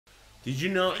Did you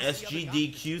know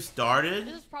SGDQ started?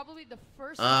 This is probably the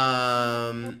first.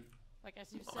 Like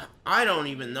as you said. I don't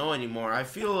even know anymore. I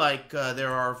feel like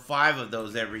there are 5 of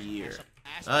those every year.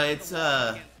 It's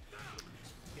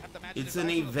an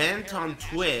event on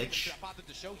Twitch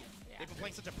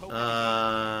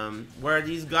where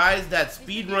these guys that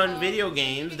speedrun video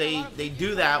games, they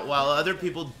do that while other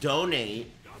people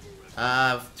donate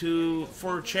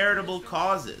for charitable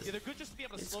causes.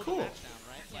 It's cool.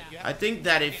 I think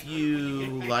that if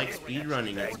you like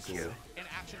speedrunning, it's cool.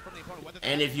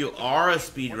 And if you are a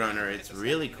speedrunner, it's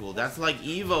really cool. That's like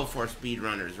Evo for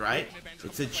speedrunners, right?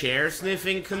 It's a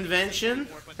chair-sniffing convention.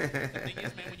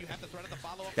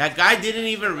 That guy didn't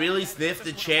even really sniff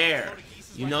the chair.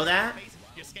 You know that?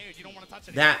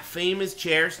 That famous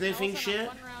chair-sniffing shit?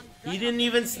 He didn't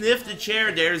even sniff the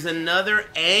chair. There's another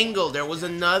angle. There was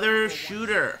another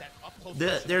shooter.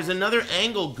 There's another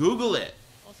angle. Google it.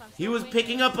 He was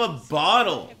picking up a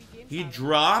bottle. He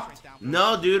dropped.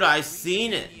 No, dude, I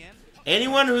seen it.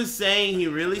 Anyone who's saying he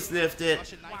really sniffed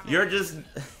it, you're just...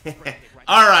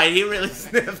 Alright, he really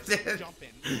sniffed it.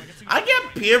 I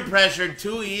get peer pressured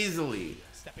too easily.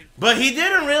 But he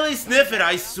didn't really sniff it,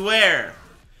 I swear.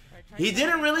 He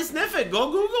didn't really sniff it.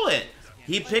 Go Google it.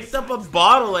 He picked up a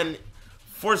bottle, and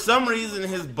for some reason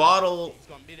his bottle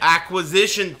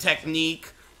acquisition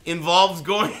technique involves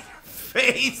going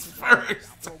face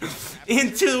first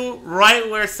into right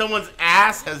where someone's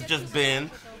ass has just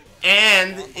been,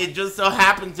 and it just so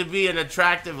happened to be an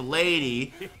attractive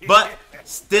lady. But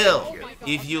still,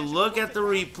 if you look at the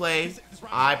replay,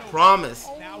 I promise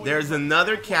there's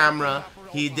another camera.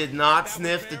 He did not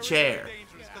sniff the chair,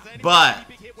 but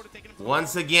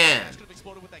once again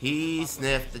he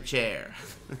sniffed the chair.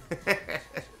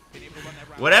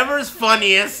 Whatever is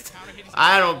funniest,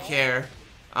 I don't care.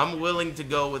 I'm willing to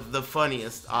go with the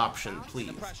funniest option,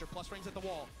 please.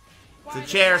 It's a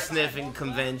chair-sniffing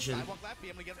convention.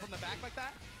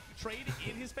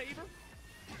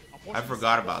 I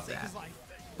forgot about that.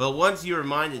 But once you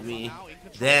reminded me,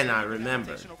 then I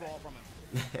remembered.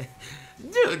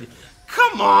 Dude,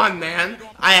 come on, man.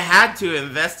 I had to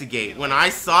investigate. When I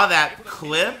saw that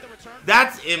clip,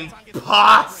 that's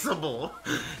impossible.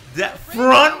 That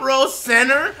front row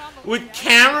center with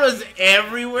cameras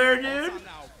everywhere, dude.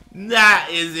 That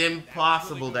is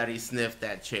impossible that he sniffed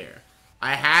that chair.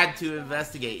 I had to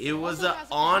investigate. It was an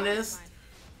honest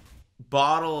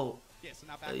bottle,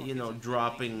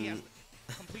 dropping.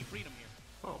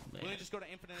 Oh, man.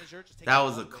 That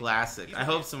was a classic. I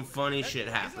hope some funny shit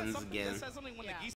happens again.